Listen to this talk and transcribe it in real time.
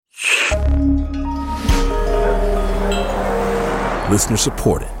Listener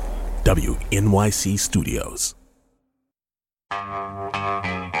supported. WNYC Studios.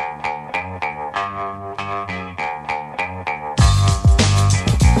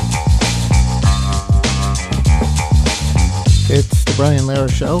 It's the Brian Lehrer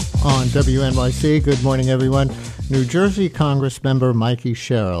Show on WNYC. Good morning, everyone. New Jersey Congressmember Mikie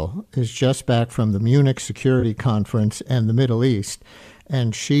Sherrill is just back from the Munich Security Conference and the Middle East,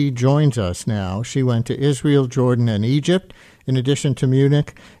 and she joins us now. She went to Israel, Jordan, and Egypt, in addition to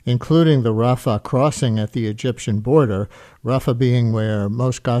Munich, including the Rafah crossing at the Egyptian border, Rafah being where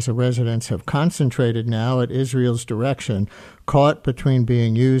most Gaza residents have concentrated now at Israel's direction, caught between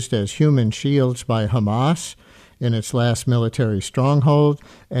being used as human shields by Hamas in its last military stronghold,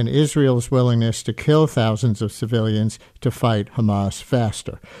 and Israel's willingness to kill thousands of civilians to fight Hamas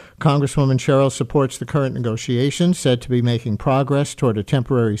faster. Congresswoman Sherrill supports the current negotiations, said to be making progress toward a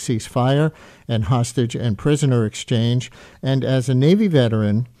temporary ceasefire and hostage and prisoner exchange, and as a Navy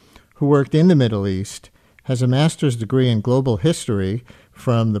veteran who worked in the Middle East, has a master's degree in global history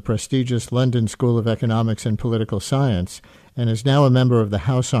from the prestigious London School of Economics and Political Science, and is now a member of the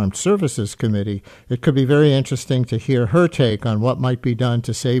House Armed Services Committee, it could be very interesting to hear her take on what might be done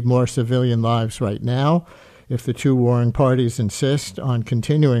to save more civilian lives right now, if the two warring parties insist on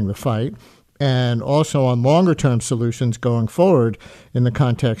continuing the fight, and also on longer-term solutions going forward in the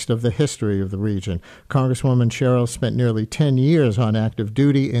context of the history of the region. Congresswoman Sherrill spent nearly 10 years on active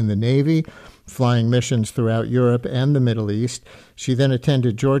duty in the Navy, flying missions throughout Europe and the Middle East. She then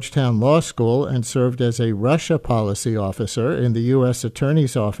attended Georgetown Law School and served as a Russia policy officer in the U.S.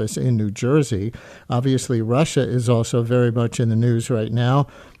 Attorney's Office in New Jersey. Obviously, Russia is also very much in the news right now,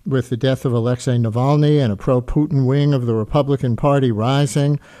 with the death of Alexei Navalny and a pro-Putin wing of the Republican Party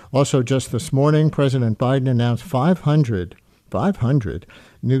rising. Also, just this morning, President Biden announced 500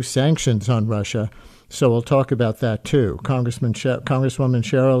 new sanctions on Russia. So we'll talk about that, too. Congresswoman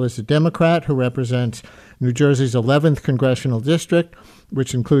Sherrill is a Democrat who represents New Jersey's 11th Congressional District,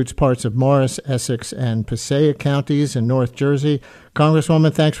 which includes parts of Morris, Essex, and Passaic counties in North Jersey.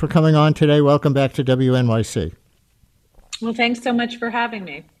 Congresswoman, thanks for coming on today. Welcome back to WNYC. Well, thanks so much for having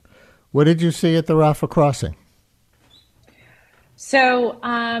me. What did you see at the Rafah crossing? So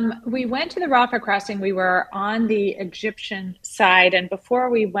we went to the Rafah crossing. We were on the Egyptian side. And before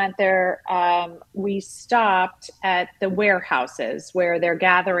we went there, we stopped at the warehouses where they're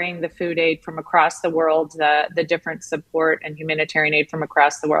gathering the food aid from across the world, the different support and humanitarian aid from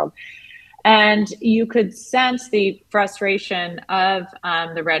across the world. And you could sense the frustration of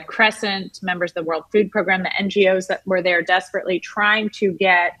the Red Crescent, members of the World Food Program, the NGOs that were there desperately trying to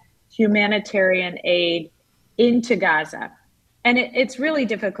get humanitarian aid into Gaza. And it's really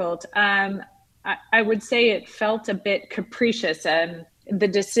difficult. I would say it felt a bit capricious, and the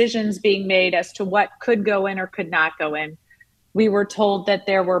decisions being made as to what could go in or could not go in. We were told that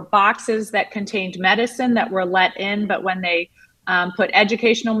there were boxes that contained medicine that were let in, but when they put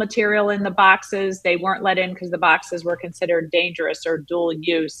educational material in the boxes, they weren't let in because the boxes were considered dangerous or dual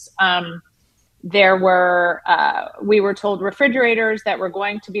use. We were told refrigerators that were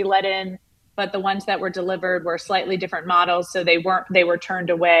going to be let in, but the ones that were delivered were slightly different models, so they were turned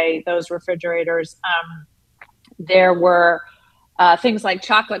away, those refrigerators. There were things like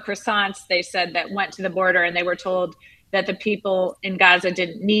chocolate croissants, they said, that went to the border, and they were told that the people in Gaza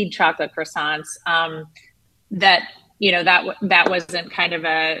didn't need chocolate croissants, that wasn't kind of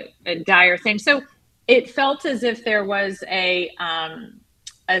a dire thing. So it felt as if there was a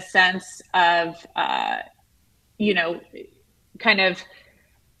sense of,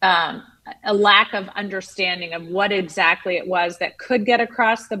 a lack of understanding of what exactly it was that could get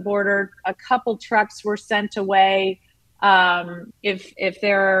across the border. A couple trucks were sent away. If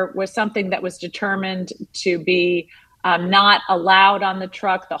there was something that was determined to be not allowed on the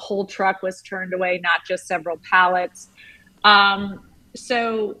truck, the whole truck was turned away, not just several pallets.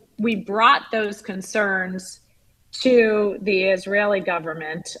 So we brought those concerns to the Israeli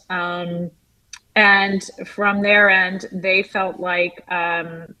government. And from their end, they felt like,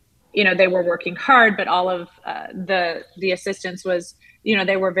 they were working hard, but all of the assistance was,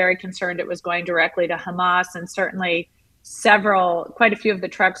 they were very concerned it was going directly to Hamas. And certainly quite a few of the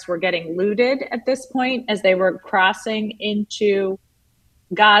trucks were getting looted at this point as they were crossing into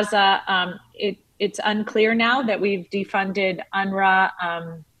Gaza. It's unclear now that we've defunded UNRWA.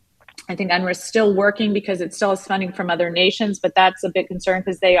 I think UNRWA is still working because it still has funding from other nations, but that's a bit concerning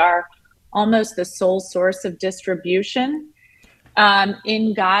because they are almost the sole source of distribution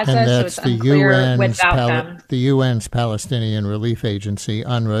in Gaza. And that's so it's unclear without them. The UN's Palestinian Relief Agency,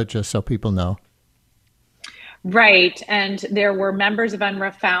 UNRWA, just so people know. Right. And there were members of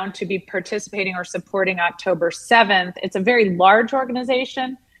UNRWA found to be participating or supporting October 7th. It's a very large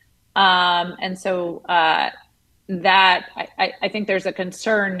organization. And so that I think there's a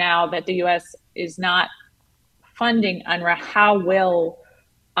concern now that the U.S. is not funding UNRWA. How will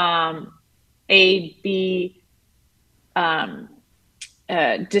aid be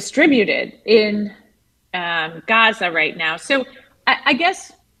distributed in Gaza right now? So I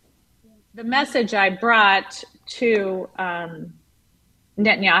guess the message I brought to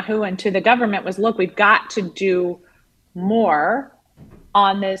Netanyahu and to the government was, look, we've got to do more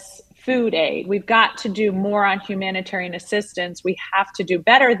on this food aid. We've got to do more on humanitarian assistance. We have to do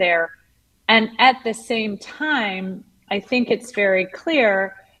better there. And at the same time, I think it's very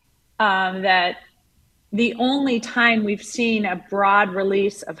clear that the only time we've seen a broad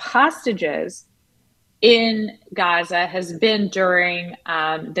release of hostages in Gaza has been during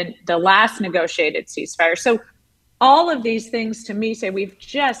the last negotiated ceasefire. So all of these things to me say we've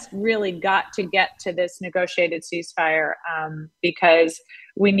just really got to get to this negotiated ceasefire because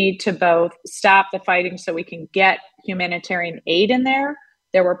we need to both stop the fighting so we can get humanitarian aid in there.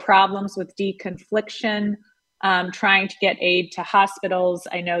 There were problems with deconfliction, trying to get aid to hospitals.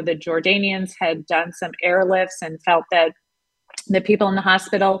 I know the Jordanians had done some airlifts and felt that the people in the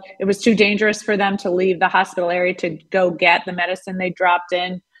hospital, it was too dangerous for them to leave the hospital area to go get the medicine they dropped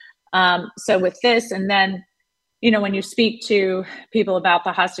in. So with this, and then, when you speak to people about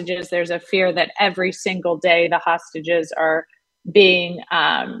the hostages, there's a fear that every single day the hostages are being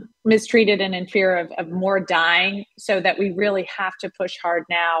mistreated and in fear of more dying, so that we really have to push hard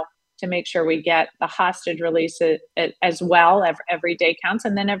now to make sure we get the hostage release as well. Every day counts,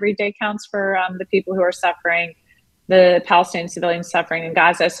 and then every day counts for the people who are suffering, the Palestinian civilians suffering in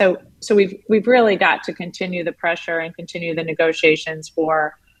Gaza. So we've really got to continue the pressure and continue the negotiations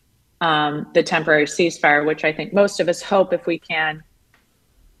for the temporary ceasefire, which I think most of us hope, if we can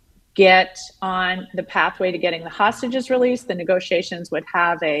get on the pathway to getting the hostages released, the negotiations would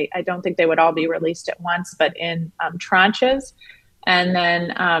have I don't think they would all be released at once, but in tranches, and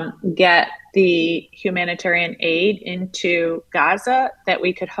then get the humanitarian aid into Gaza, that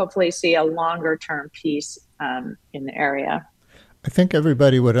we could hopefully see a longer term peace in the area. I think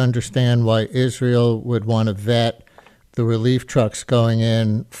everybody would understand why Israel would want to vet the relief trucks going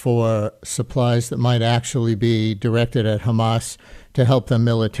in for supplies that might actually be directed at Hamas to help them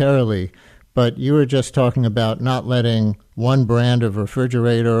militarily. But you were just talking about not letting one brand of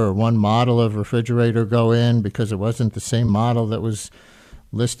refrigerator or one model of refrigerator go in because it wasn't the same model that was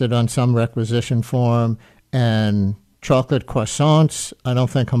listed on some requisition form. And chocolate croissants, I don't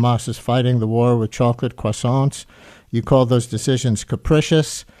think Hamas is fighting the war with chocolate croissants. You call those decisions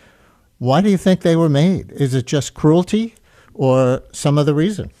capricious. Why do you think they were made? Is it just cruelty or some other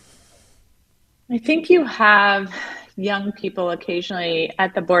reason? I think you have young people occasionally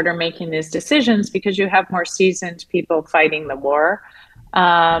at the border making these decisions because you have more seasoned people fighting the war.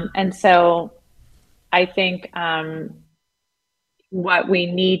 And so I think what we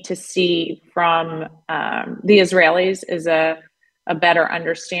need to see from the Israelis is a better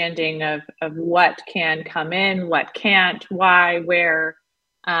understanding of what can come in, what can't, why, where.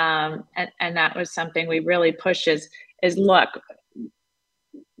 And that was something we really pushed is look,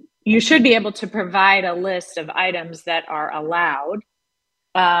 you should be able to provide a list of items that are allowed.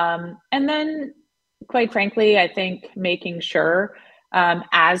 And then, quite frankly, I think making sure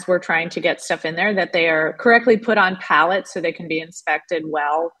as we're trying to get stuff in there that they are correctly put on pallets so they can be inspected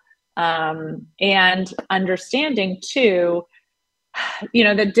well. And understanding too,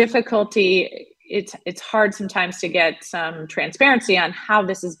 the difficulty, it's hard sometimes to get some transparency on how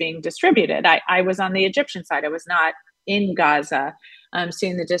this is being distributed. I was on the Egyptian side. I was not in Gaza,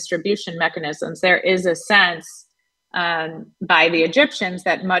 seeing the distribution mechanisms. There is a sense by the Egyptians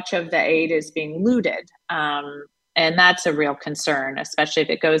that much of the aid is being looted. And that's a real concern, especially if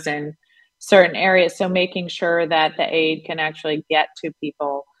it goes in certain areas. So making sure that the aid can actually get to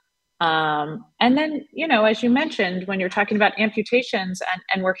people. And then, as you mentioned, when you're talking about amputations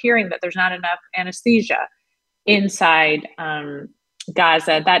and we're hearing that there's not enough anesthesia inside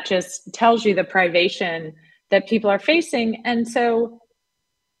Gaza, that just tells you the privation that people are facing. And so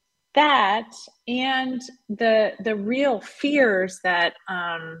that and the real fears that,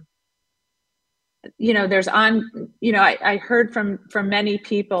 there's I heard from many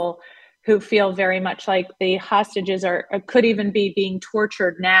people who feel very much like the hostages could even be being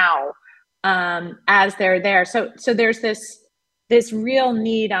tortured now as they're there. So there's this real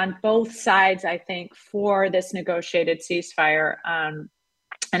need on both sides, I think, for this negotiated ceasefire.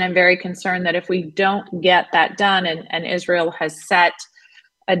 And I'm very concerned that if we don't get that done, and Israel has set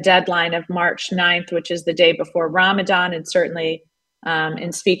a deadline of March 9th, which is the day before Ramadan. And certainly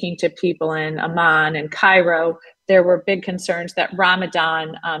in speaking to people in Amman and Cairo, there were big concerns that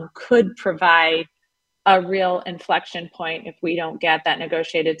Ramadan could provide a real inflection point if we don't get that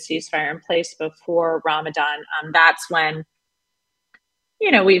negotiated ceasefire in place before Ramadan. That's when,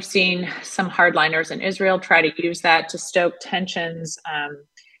 we've seen some hardliners in Israel try to use that to stoke tensions.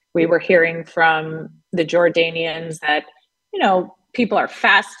 We were hearing from the Jordanians that, people are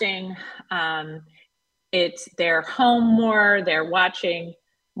fasting. They're home more, they're watching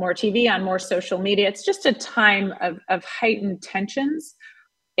more TV on more social media. It's just a time of heightened tensions.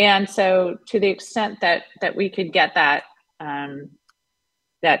 And so to the extent that we could get that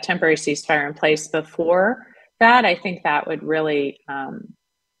temporary ceasefire in place before that, I think that would really,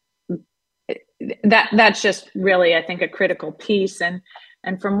 that's just really, I think, a critical piece. And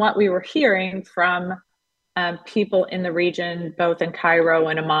from what we were hearing from people in the region, both in Cairo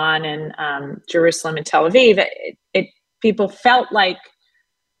and Amman and Jerusalem and Tel Aviv, people felt like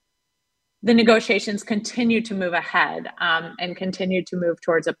the negotiations continue to move ahead and continue to move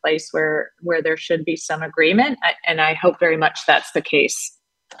towards a place where there should be some agreement. And I hope very much that's the case.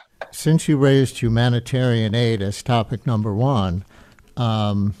 Since you raised humanitarian aid as topic number one,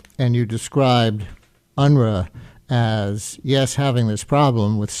 and you described UNRWA as, yes, having this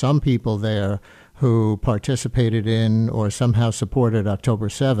problem with some people there who participated in or somehow supported October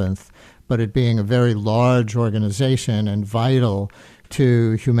 7th, but it being a very large organization and vital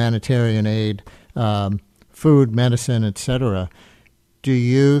to humanitarian aid, food, medicine, etc. Do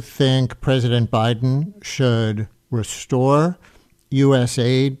you think President Biden should restore U.S.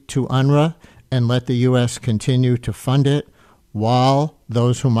 aid to UNRWA and let the U.S. continue to fund it while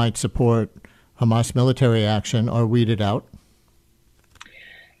those who might support Hamas military action are weeded out?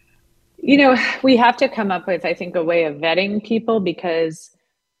 We have to come up with, I think, a way of vetting people because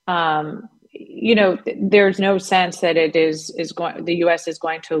there's no sense that the U.S. is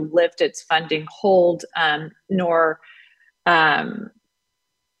going to lift its funding hold, nor, I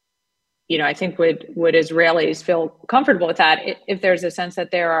think would Israelis feel comfortable with that if there's a sense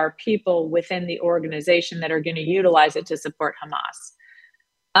that there are people within the organization that are going to utilize it to support Hamas.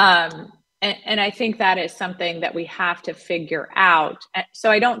 And I think that is something that we have to figure out.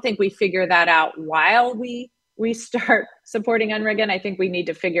 So I don't think we figure that out while we start supporting UNRWA again. I think we need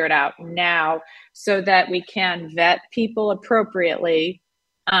to figure it out now so that we can vet people appropriately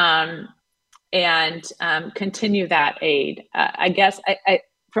and continue that aid. I guess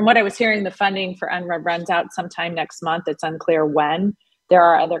from what I was hearing, the funding for UNRWA runs out sometime next month. It's unclear when. There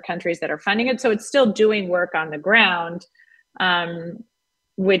are other countries that are funding it. So it's still doing work on the ground,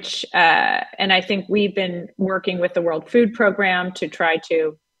 which, and I think we've been working with the World Food Program to try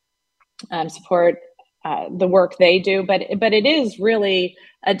to support the work they do, but it is really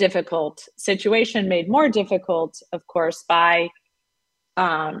a difficult situation, made more difficult, of course, by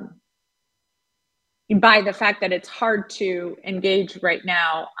the fact that it's hard to engage right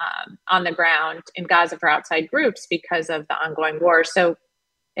now on the ground in Gaza for outside groups because of the ongoing war. So,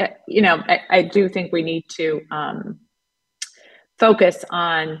 I do think we need to focus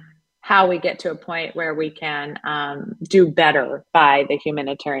on how we get to a point where we can do better by the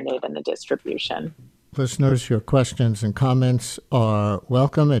humanitarian aid and the distribution. Listeners, your questions and comments are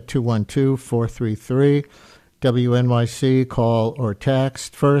welcome at 212-433-WNYC, call or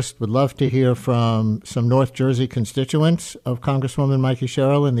text. First, would love to hear from some North Jersey constituents of Congresswoman Mikie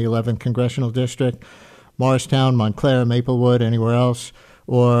Sherrill in the 11th Congressional District, Morristown, Montclair, Maplewood, anywhere else,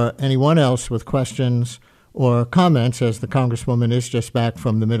 or anyone else with questions or comments, as the Congresswoman is just back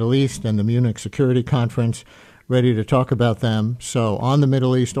from the Middle East and the Munich Security Conference, ready to talk about them. So on the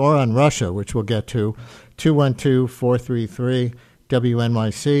Middle East or on Russia, which we'll get to,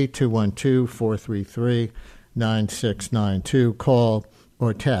 212-433-WNYC, 212-433-9692, call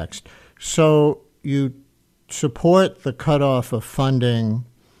or text. So you support the cutoff of funding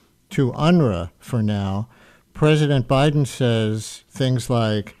to UNRWA for now. President Biden says things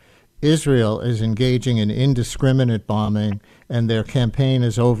like Israel is engaging in indiscriminate bombing and their campaign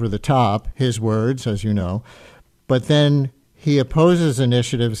is over the top, his words, as you know. But then he opposes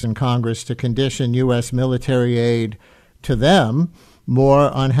initiatives in Congress to condition U.S. military aid to them more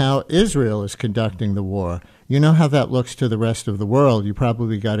on how Israel is conducting the war. You know how that looks to the rest of the world. You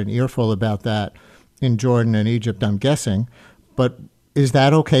probably got an earful about that in Jordan and Egypt, I'm guessing. But is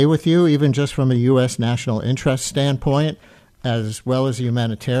that okay with you, even just from a U.S. national interest standpoint, as well as a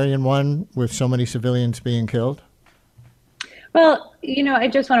humanitarian one, with so many civilians being killed? Well, I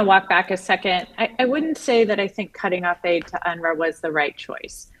just want to walk back a second. I wouldn't say that I think cutting off aid to UNRWA was the right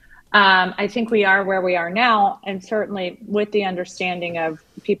choice. I think we are where we are now, and certainly with the understanding of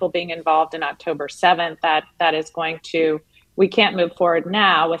people being involved in October 7th, that is going to, we can't move forward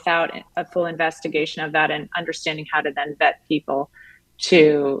now without a full investigation of that and understanding how to then vet people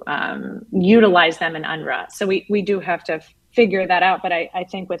to utilize them in UNRWA. So we do have to figure that out, but I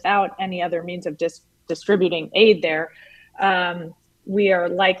think without any other means of distributing aid there, we are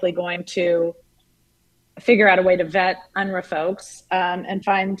likely going to figure out a way to vet UNRWA folks and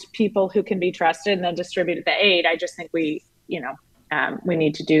find people who can be trusted and then distribute the aid. I just think we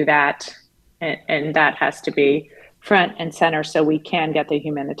need to do that, and that has to be front and center so we can get the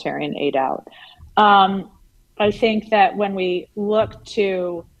humanitarian aid out. I think that when we look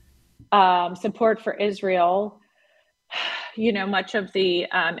to support for Israel, much of the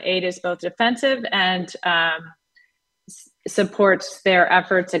aid is both defensive and supports their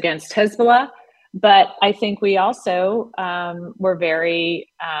efforts against Hezbollah. But I think we also were very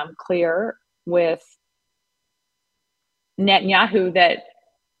clear with Netanyahu that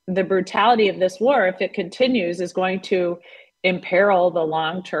the brutality of this war, if it continues, is going to imperil the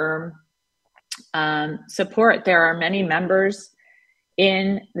long-term support. There are many members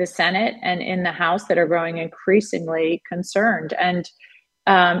in the Senate and in the House that are growing increasingly concerned. And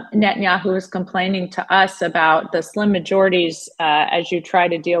Netanyahu is complaining to us about the slim majorities as you try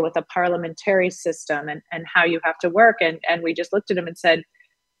to deal with a parliamentary system and how you have to work. And we just looked at him and said,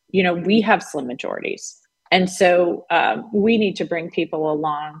 we have slim majorities. And so we need to bring people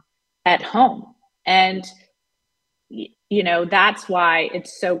along at home. And, that's why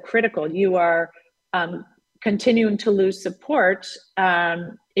it's so critical. You are continuing to lose support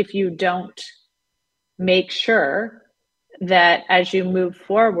if you don't make sure that as you move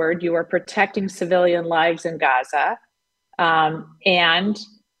forward, you are protecting civilian lives in Gaza, and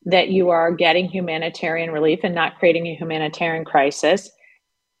that you are getting humanitarian relief and not creating a humanitarian crisis.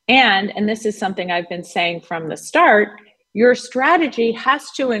 And this is something I've been saying from the start, your strategy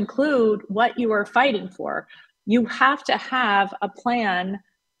has to include what you are fighting for. You have to have a plan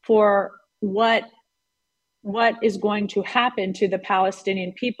for what is going to happen to the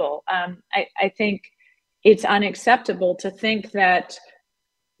Palestinian people. I think it's unacceptable to think that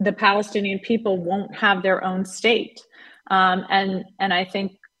the Palestinian people won't have their own state. And I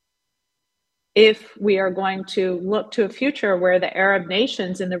think if we are going to look to a future where the Arab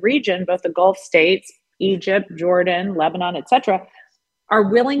nations in the region, both the Gulf states, Egypt, Jordan, Lebanon, etc., are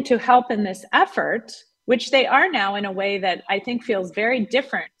willing to help in this effort, which they are now in a way that I think feels very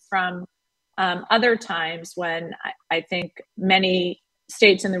different from other times when I think many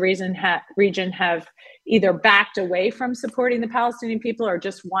states in the region have either backed away from supporting the Palestinian people or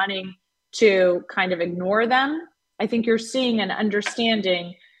just wanting to kind of ignore them. I think you're seeing an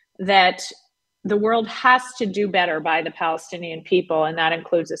understanding that the world has to do better by the Palestinian people, and that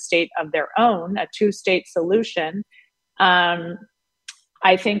includes a state of their own, a two-state solution.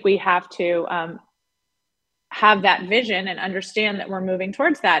 I think we have to have that vision and understand that we're moving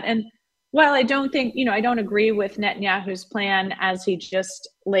towards that. And while I don't think, I don't agree with Netanyahu's plan as he just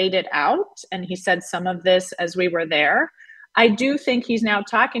laid it out, and he said some of this as we were there, I do think he's now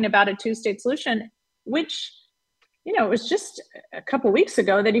talking about a two-state solution, which, it was just a couple of weeks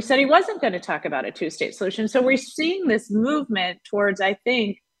ago that he said he wasn't going to talk about a two-state solution. So we're seeing this movement towards, I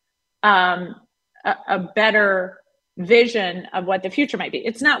think, a better vision of what the future might be.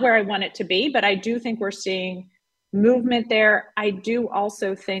 It's not where I want it to be, but I do think we're seeing movement there. I do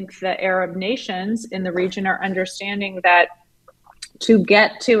also think the Arab nations in the region are understanding that to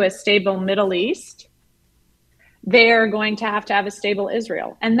get to a stable Middle East, they're going to have a stable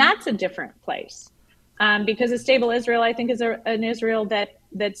Israel. And that's a different place. Because a stable Israel, I think, is an Israel that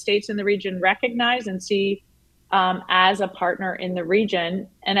states in the region recognize and see as a partner in the region.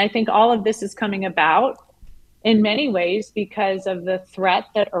 And I think all of this is coming about in many ways because of the threat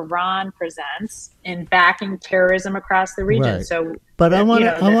that Iran presents in backing terrorism across the region. Right. So, but I want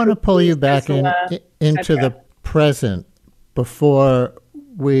to pull you back into the present before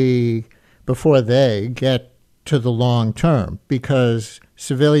they get to the long term, because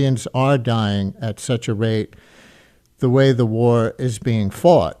civilians are dying at such a rate the way the war is being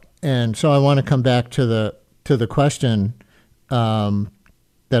fought. And so I want to come back to the question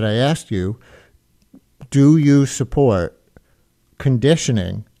that I asked you. Do you support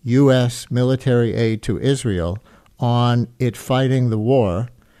conditioning U.S. military aid to Israel on it fighting the war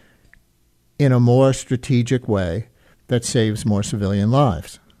in a more strategic way that saves more civilian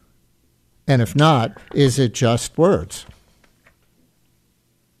lives? And if not, is it just words?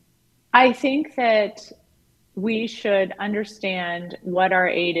 I think that we should understand what our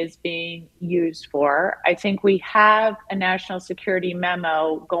aid is being used for. I think we have a national security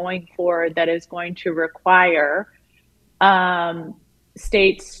memo going forward that is going to require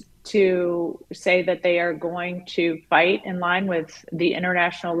states to say that they are going to fight in line with the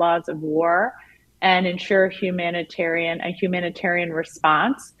international laws of war and ensure a humanitarian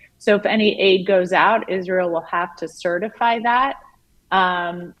response. So if any aid goes out, Israel will have to certify that.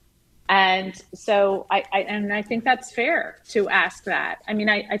 And so I think that's fair to ask that. I mean,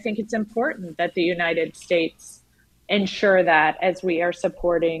 I think it's important that the United States ensure that as we are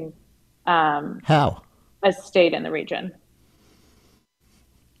supporting How? a state in the region.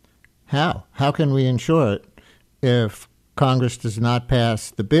 How? How can we ensure it if Congress does not pass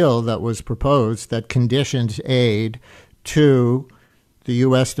the bill that was proposed that conditions aid to the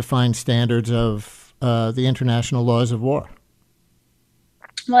U.S. defined standards of the international laws of war?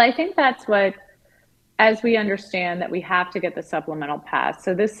 Well, I think that's what, as we understand that we have to get the supplemental passed.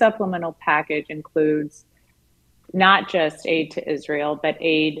 So this supplemental package includes not just aid to Israel, but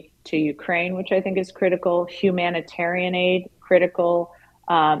aid to Ukraine, which I think is critical, humanitarian aid, critical,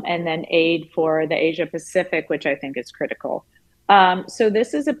 and then aid for the Asia Pacific, which I think is critical. So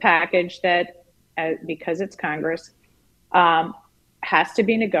this is a package that, because it's Congress, has to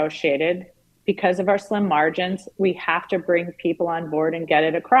be negotiated. Because of our slim margins, we have to bring people on board and get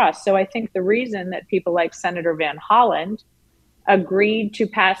it across. So I think the reason that people like Senator Van Hollen agreed to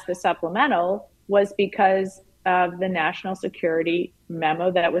pass the supplemental was because of the national security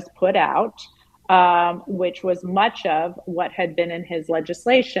memo that was put out, which was much of what had been in his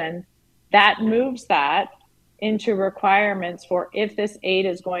legislation. That moves that into requirements for, if this aid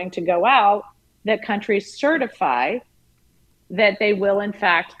is going to go out, that countries certify that they will in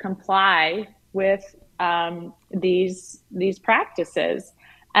fact comply with these practices.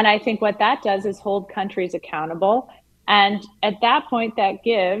 And I think what that does is hold countries accountable. And at that point, that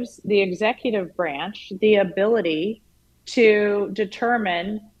gives the executive branch the ability to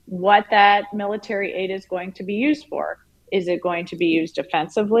determine what that military aid is going to be used for. Is it going to be used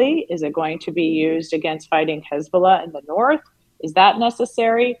offensively? Is it going to be used against fighting Hezbollah in the north? Is that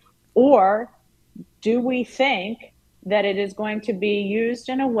necessary? Or do we think that it is going to be used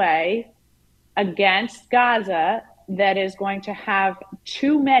in a way against Gaza that is going to have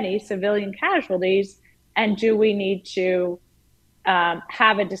too many civilian casualties? And do we need to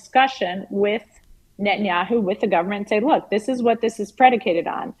have a discussion with Netanyahu, with the government, and say, look, this is what this is predicated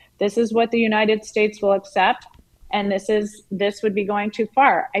on. This is what the United States will accept. And this would be going too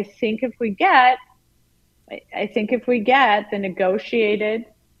far. I think if we get the negotiated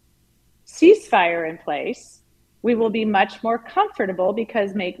ceasefire in place, we will be much more comfortable,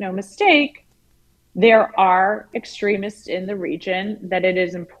 because make no mistake, there are extremists in the region that it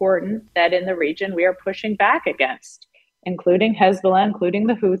is important that in the region we are pushing back against, including Hezbollah, including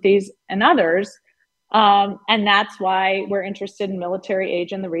the Houthis and others. And that's why we're interested in military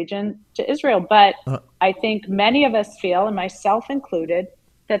aid in the region to Israel. But I think many of us feel, and myself included,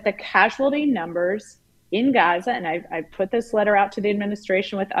 that the casualty numbers in Gaza, and I put this letter out to the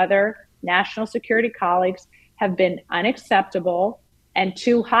administration with other national security colleagues, have been unacceptable and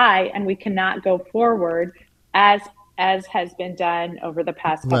too high, and we cannot go forward as has been done over the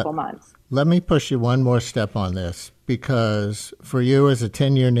past couple months. Let me push you one more step on this, because for you as a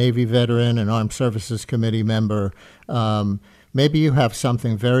 10-year Navy veteran and Armed Services Committee member, maybe you have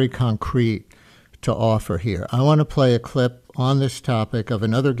something very concrete to offer here. I want to play a clip on this topic of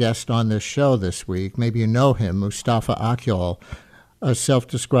another guest on this show this week. Maybe you know him, Mustafa Akyol, a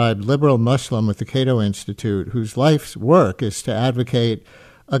self-described liberal Muslim with the Cato Institute, whose life's work is to advocate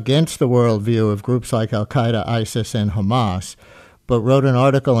against the worldview of groups like Al-Qaeda, ISIS, and Hamas, but wrote an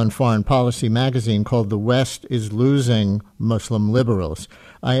article in Foreign Policy magazine called "The West is Losing Muslim Liberals."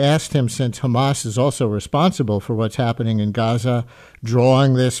 I asked him, since Hamas is also responsible for what's happening in Gaza,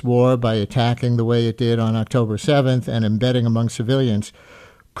 drawing this war by attacking the way it did on October 7th and embedding among civilians,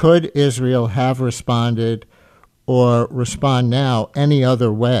 could Israel have responded or respond now any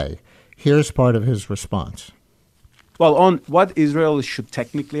other way? Here's part of his response. Well, on what Israel should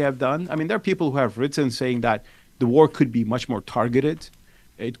technically have done, I mean, there are people who have written saying that the war could be much more targeted.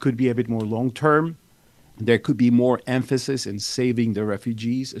 It could be a bit more long-term. There could be more emphasis in saving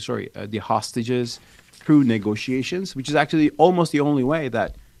the the hostages through negotiations, which is actually almost the only way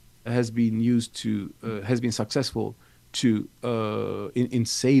that has been successful in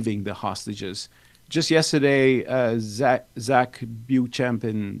saving the hostages. Just yesterday, Zach Beauchamp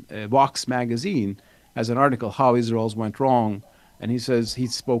in Vox magazine has an article, How Israel's Went Wrong, and he says he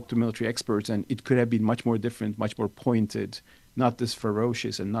spoke to military experts and it could have been much more different, much more pointed, not this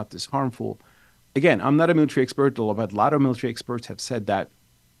ferocious and not this harmful. again, I'm not a military expert, but a lot of military experts have said that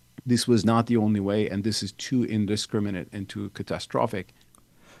this was not the only way, and this is too indiscriminate and too catastrophic.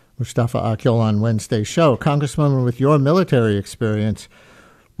 Mustafa Akhil on Wednesday's show. Congresswoman, with your military experience,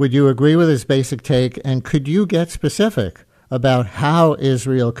 would you agree with his basic take, and could you get specific about how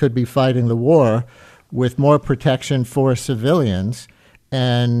Israel could be fighting the war with more protection for civilians?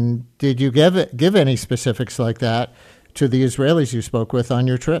 And did you give any specifics like that to the Israelis you spoke with on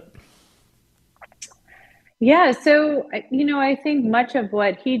your trip? Yeah, so, I think much of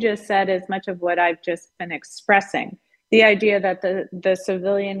what he just said is much of what I've just been expressing. The idea that the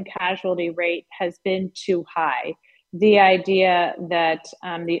civilian casualty rate has been too high. The idea that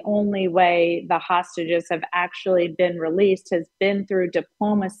the only way the hostages have actually been released has been through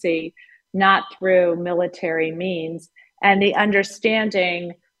diplomacy, not through military means. And the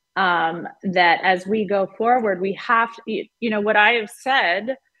understanding that as we go forward, we have to, what I have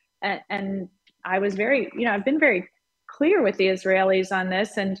said, and I was I've been very clear with the Israelis on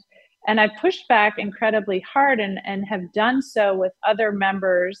this, and I've pushed back incredibly hard and have done so with other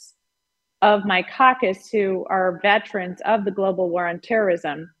members of my caucus who are veterans of the global war on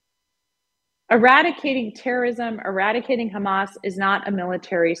terrorism. Eradicating terrorism, eradicating Hamas is not a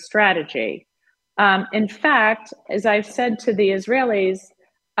military strategy. In fact, as I've said to the Israelis,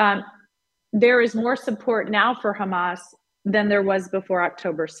 there is more support now for Hamas than there was before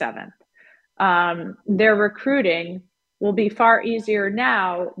October 7th. Their recruiting will be far easier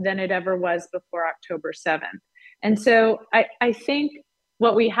now than it ever was before October 7th. And so I think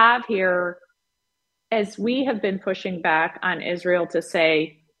what we have here, as we have been pushing back on Israel to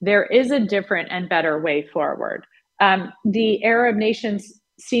say there is a different and better way forward. The Arab nations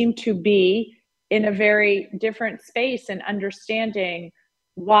seem to be in a very different space and understanding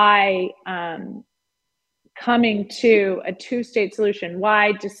why coming to a two-state solution,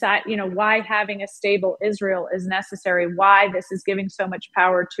 why having a stable Israel is necessary, why this is giving so much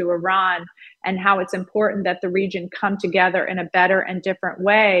power to Iran, and how it's important that the region come together in a better and different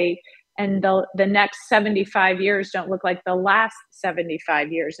way. And the next 75 years don't look like the last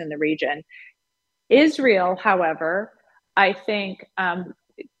 75 years in the region. Israel, however, I think,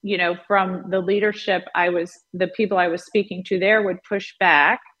 from the leadership, the people I was speaking to there would push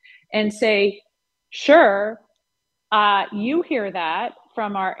back and say, sure, you hear that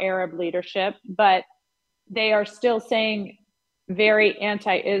from our Arab leadership, but they are still saying very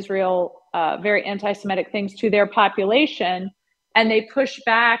anti-Israel, very anti-Semitic things to their population. And they push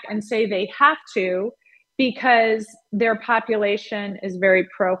back and say they have to because their population is very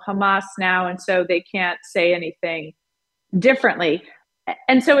pro-Hamas now, and so they can't say anything differently.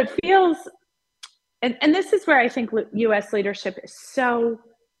 And so it feels, and this is where I think U.S. leadership is so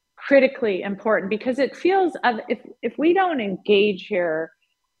critically important, because it feels if we don't engage here,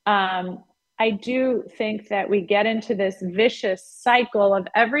 I do think that we get into this vicious cycle of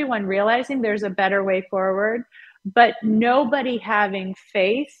everyone realizing there's a better way forward, but nobody having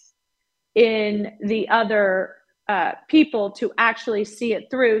faith in the other people to actually see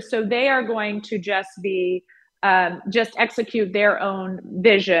it through. So they are going to just execute their own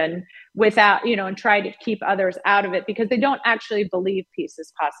vision without, and try to keep others out of it, because they don't actually believe peace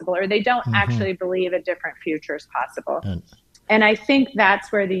is possible, or they don't actually believe a different future is possible. And I think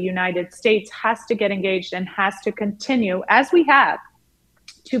that's where the United States has to get engaged and has to continue, as we have,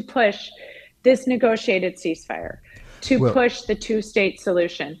 to push this negotiated ceasefire, to push the two-state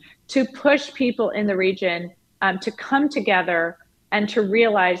solution, to push people in the region to come together and to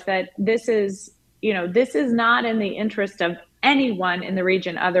realize that this is not in the interest of anyone in the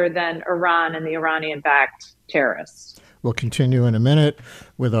region other than Iran and the Iranian-backed terrorists. We'll continue in a minute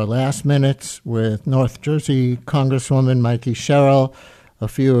with our last minutes with North Jersey Congresswoman Mikie Sherrill. A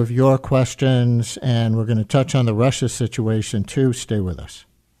few of your questions, and we're going to touch on the Russia situation too. Stay with us.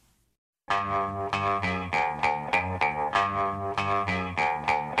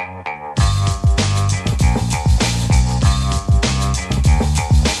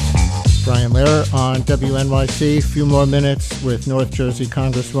 Brian Lehrer on WNYC. A few more minutes with North Jersey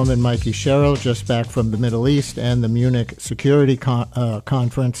Congresswoman Mikie Sherrill, just back from the Middle East and the Munich Security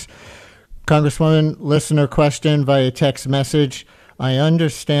Conference. Congresswoman, listener question via text message. I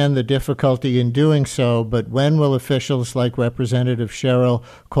understand the difficulty in doing so, but when will officials like Representative Sherrill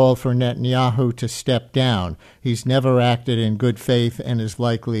call for Netanyahu to step down? He's never acted in good faith and is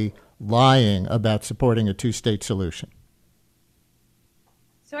likely lying about supporting a two-state solution.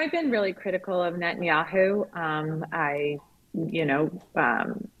 So I've been really critical of Netanyahu.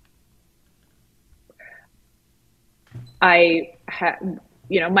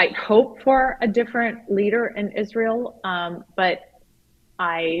 Might hope for a different leader in Israel, but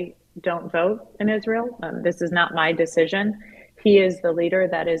I don't vote in Israel. This is not my decision. He is the leader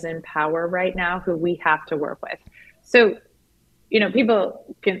that is in power right now, who we have to work with. So,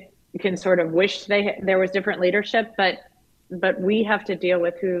 people can sort of wish there was different leadership, but we have to deal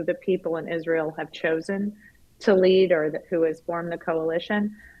with who the people in Israel have chosen to lead, or who has formed the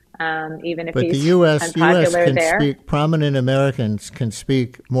coalition. Even if but he's the U.S. unpopular can there. speak. Prominent Americans can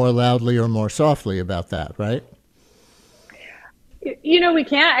speak more loudly or more softly about that, right? We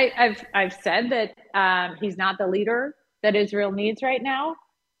can't. I've said that he's not the leader that Israel needs right now.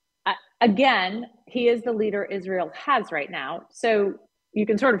 Again, he is the leader Israel has right now. So you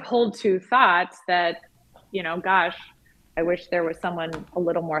can sort of hold two thoughts that, gosh, I wish there was someone a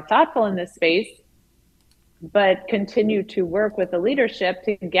little more thoughtful in this space, but continue to work with the leadership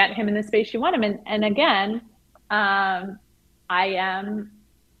to get him in the space you want him in. And again, I am,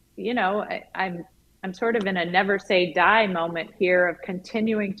 I'm sort of in a never say die moment here of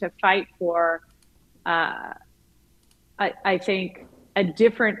continuing to fight for, I think, a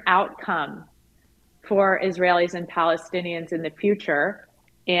different outcome for Israelis and Palestinians in the future.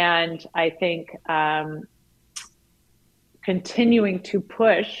 And I think continuing to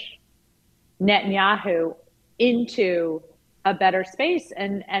push Netanyahu into a better space.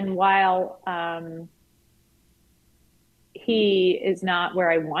 And while he is not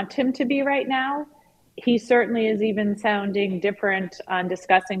where I want him to be right now, he certainly is even sounding different on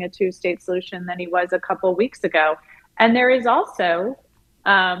discussing a two-state solution than he was a couple of weeks ago. And there is also,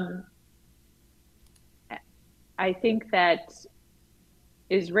 I think that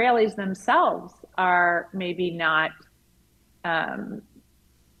Israelis themselves are maybe not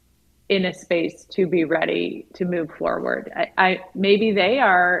in a space to be ready to move forward. Maybe they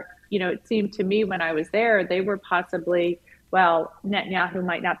are, it seemed to me when I was there, they were possibly, Netanyahu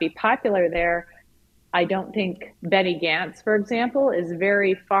might not be popular there. I don't think Benny Gantz, for example, is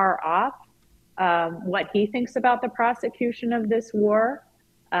very far off what he thinks about the prosecution of this war,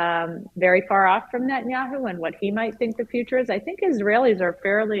 very far off from Netanyahu and what he might think the future is. I think Israelis are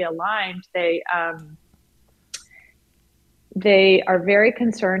fairly aligned. They are very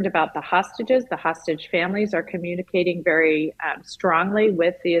concerned about the hostages. The hostage families are communicating very strongly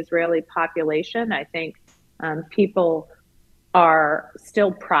with the Israeli population. I think people are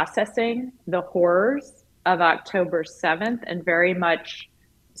still processing the horrors of October 7th, and very much,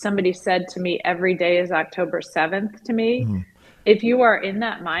 somebody said to me, every day is October 7th to me. Mm-hmm. If you are in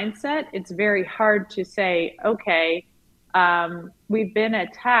that mindset, it's very hard to say, okay, we've been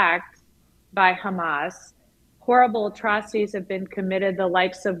attacked by Hamas. Horrible atrocities have been committed, the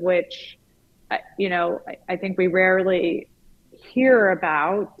likes of which, I think we rarely hear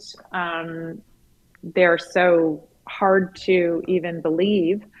about. They're so hard to even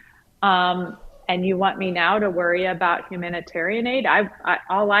believe. And you want me now to worry about humanitarian aid?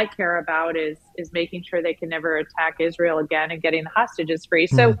 All I care about is making sure they can never attack Israel again and getting the hostages free.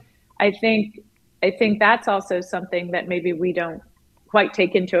 So I think that's also something that maybe we don't quite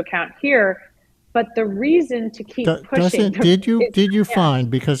take into account here. But the reason to keep pushing... Did you find,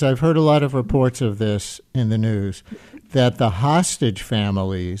 because I've heard a lot of reports of this in the news, that the hostage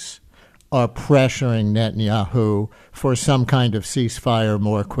families are pressuring Netanyahu for some kind of ceasefire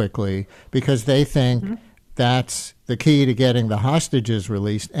more quickly because they think that's the key to getting the hostages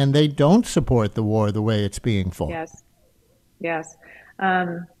released, and they don't support the war the way it's being fought? Yes.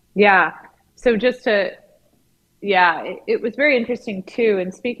 So just to... it was very interesting, too,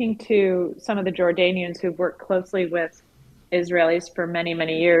 in speaking to some of the Jordanians who've worked closely with Israelis for many,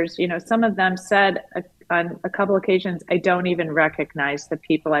 many years. Some of them said on a couple occasions, I don't even recognize the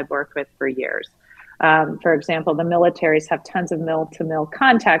people I've worked with for years. For example, the militaries have tons of mill-to-mill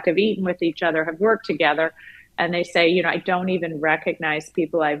contact, have eaten with each other, have worked together. And they say, I don't even recognize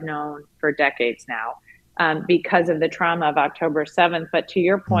people I've known for decades now because of the trauma of October 7th. But to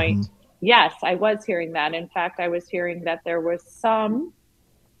your point, yes, I was hearing that. In fact, I was hearing that there was some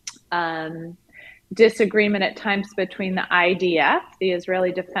disagreement at times between the IDF, the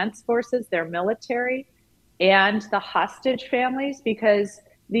Israeli Defense Forces, their military, and the hostage families, because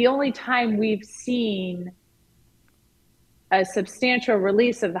the only time we've seen a substantial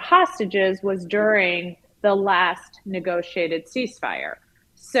release of the hostages was during the last negotiated ceasefire.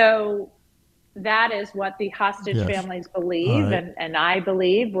 So that is what the hostage families believe, right. and I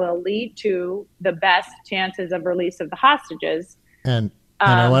believe will lead to the best chances of release of the hostages. And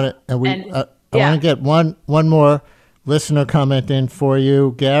I want to get one more listener comment in for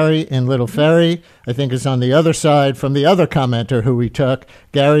you. Gary in Little Ferry, I think, is on the other side from the other commenter who we took.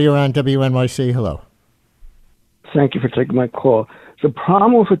 Gary, you're on WNYC. Hello. Thank you for taking my call. The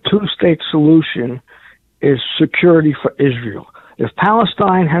problem with a two-state solution is security for Israel. If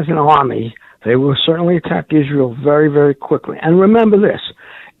Palestine has an army, they will certainly attack Israel very, very quickly. And remember this,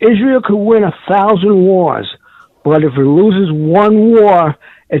 Israel could win 1,000 wars, but if it loses one war,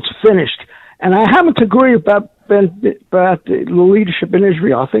 it's finished. And I happen to agree about the leadership in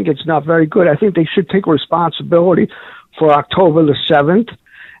Israel. I think it's not very good. I think they should take responsibility for October the 7th,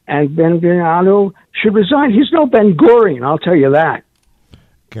 and Ben-Gurion should resign. He's no Ben-Gurion, I'll tell you that.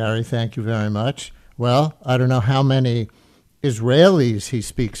 Gary, thank you very much. Well, I don't know how many Israelis he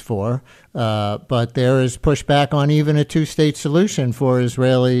speaks for, but there is pushback on even a two-state solution for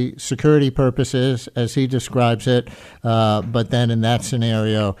Israeli security purposes, as he describes it. But then in that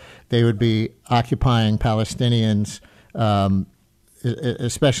scenario, they would be occupying Palestinians,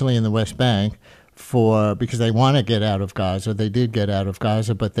 especially in the West Bank, because they want to get out of Gaza. They did get out of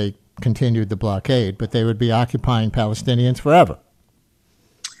Gaza, but they continued the blockade. But they would be occupying Palestinians forever.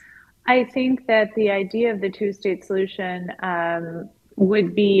 I think that the idea of the two-state solution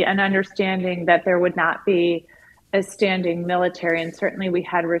would be an understanding that there would not be a standing military. And certainly we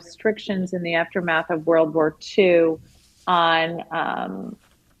had restrictions in the aftermath of World War II on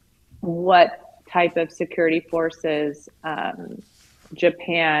what type of security forces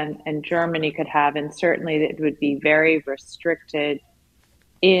Japan and Germany could have. And certainly it would be very restricted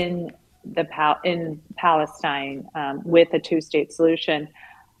in Palestine with a two-state solution.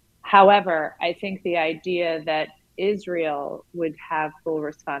 However, I think the idea that Israel would have full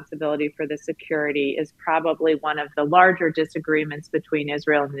responsibility for the security is probably one of the larger disagreements between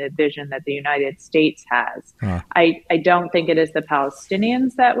Israel and the vision that the United States has. I don't think it is the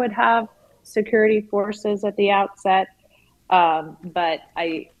Palestinians that would have security forces at the outset, but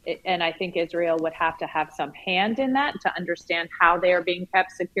I think Israel would have to have some hand in that to understand how they are being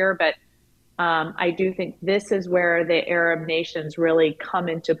kept secure. But I do think this is where the Arab nations really come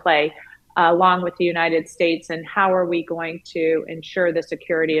into play, along with the United States, and how are we going to ensure the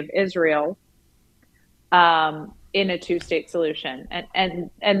security of Israel in a two-state solution?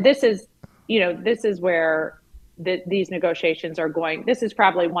 And this is, this is where these negotiations are going. This is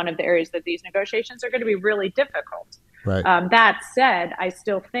probably one of the areas that these negotiations are going to be really difficult. Right. That said, I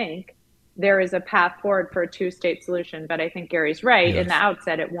still think there is a path forward for a two-state solution, but I think Gary's right. Yes. In the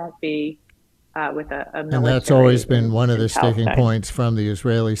outset, it won't be with a military. And that's always been one of the sticking points from the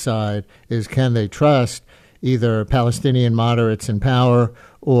Israeli side, is can they trust either Palestinian moderates in power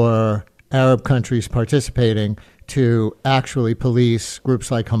or Arab countries participating to actually police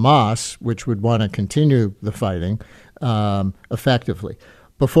groups like Hamas, which would want to continue the fighting effectively.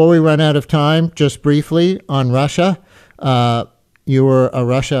 Before we run out of time, just briefly on Russia, you were a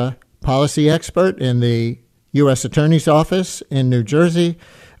Russia policy expert in the U.S. Attorney's Office in New Jersey.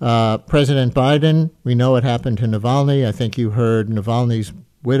 President Biden, we know what happened to Navalny. I think you heard Navalny's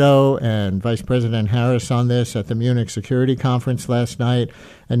widow and Vice President Harris on this at the Munich Security Conference last night.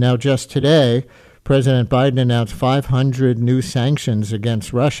 And now just today, President Biden announced 500 new sanctions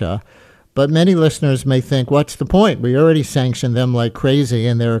against Russia. But many listeners may think, what's the point? We already sanctioned them like crazy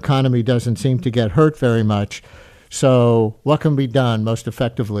and their economy doesn't seem to get hurt very much. So what can be done most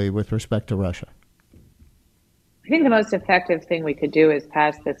effectively with respect to Russia? I think the most effective thing we could do is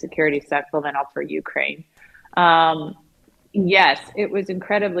pass the security supplemental for Ukraine. Yes, it was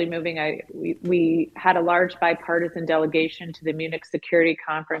incredibly moving. We had a large bipartisan delegation to the Munich Security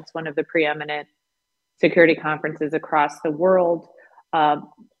Conference, one of the preeminent security conferences across the world.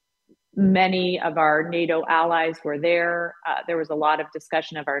 Many of our NATO allies were there. There was a lot of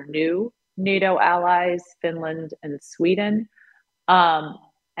discussion of our new NATO allies, Finland and Sweden.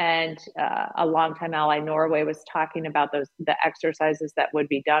 And a longtime ally, Norway, was talking about the exercises that would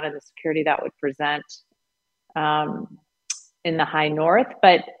be done and the security that would present in the high north.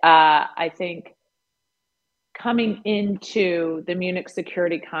 But I think coming into the Munich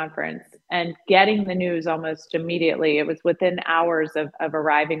Security Conference and getting the news almost immediately, it was within hours of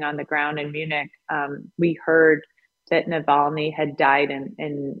arriving on the ground in Munich, we heard that Navalny had died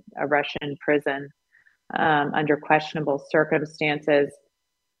in a Russian prison under questionable circumstances.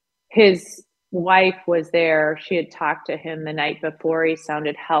 His wife was there. She had talked to him the night before. He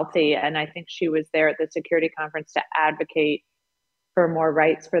sounded healthy. And I think she was there at the security conference to advocate for more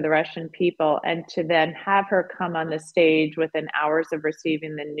rights for the Russian people. And to then have her come on the stage within hours of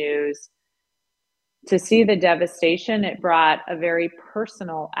receiving the news, to see the devastation, it brought a very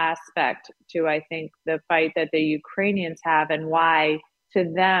personal aspect to, I think, the fight that the Ukrainians have and why,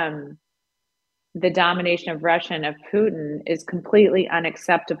 to them, the domination of Russia and of Putin is completely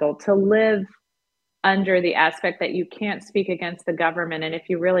unacceptable. To live under the aspect that you can't speak against the government, and if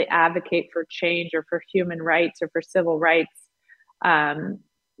you really advocate for change or for human rights or for civil rights,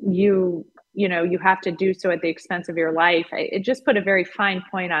 you you have to do so at the expense of your life. It just put a very fine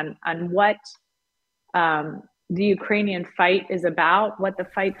point on what the Ukrainian fight is about, what the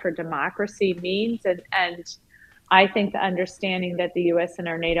fight for democracy means, and I think the understanding that the U.S. and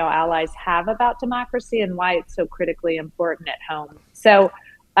our NATO allies have about democracy and why it's so critically important at home. So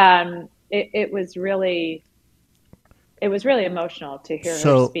it was really emotional to hear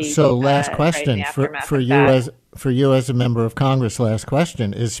her speak. So last question right for you as a member of Congress. Last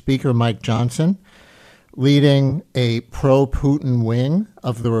question: is Speaker Mike Johnson leading a pro-Putin wing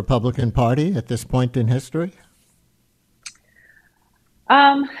of the Republican Party at this point in history?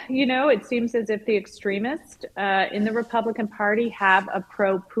 It seems as if the extremists in the Republican Party have a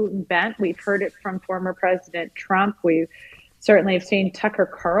pro-Putin bent. We've heard it from former President Trump. We certainly have seen Tucker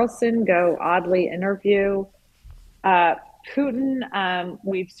Carlson go oddly interview Putin.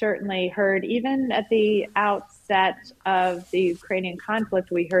 We've certainly heard, even at the outset of the Ukrainian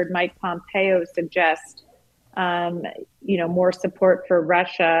conflict, we heard Mike Pompeo suggest, more support for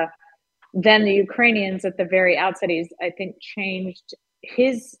Russia than the Ukrainians at the very outset. He's, I think, changed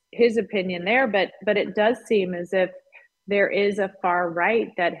his opinion there, but it does seem as if there is a far right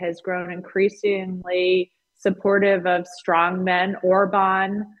that has grown increasingly supportive of strongmen.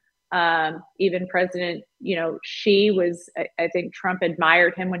 Orban, even President, Xi was, I think Trump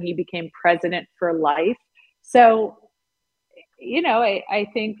admired him when he became president for life. So, I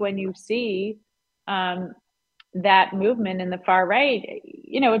think when you see that movement in the far right,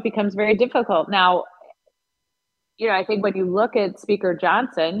 it becomes very difficult. Now, I think when you look at Speaker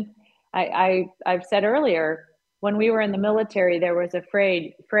Johnson, I've said earlier, when we were in the military, there was a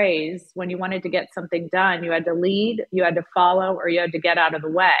phrase, when you wanted to get something done, you had to lead, you had to follow, or you had to get out of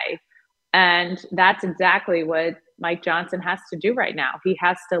the way. And that's exactly what Mike Johnson has to do right now. He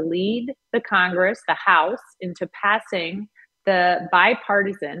has to lead the Congress, the House, into passing the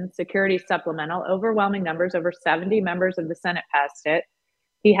bipartisan security supplemental. Overwhelming numbers, over 70 members of the Senate passed it.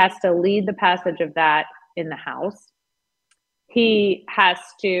 He has to lead the passage of that in the House. He has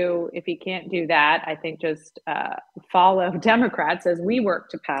to, if he can't do that, I think just follow Democrats as we work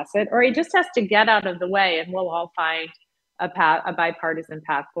to pass it, or he just has to get out of the way and we'll all find a bipartisan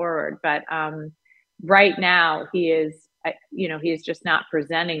path forward. But right now he is just not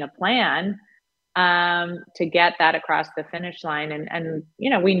presenting a plan to get that across the finish line. And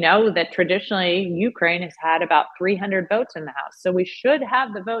we know that traditionally Ukraine has had about 300 votes in the House. So we should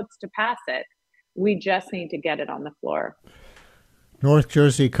have the votes to pass it. We just need to get it on the floor. North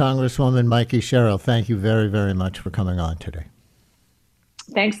Jersey Congresswoman Mikie Sherrill, thank you very, very much for coming on today.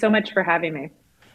 Thanks so much for having me.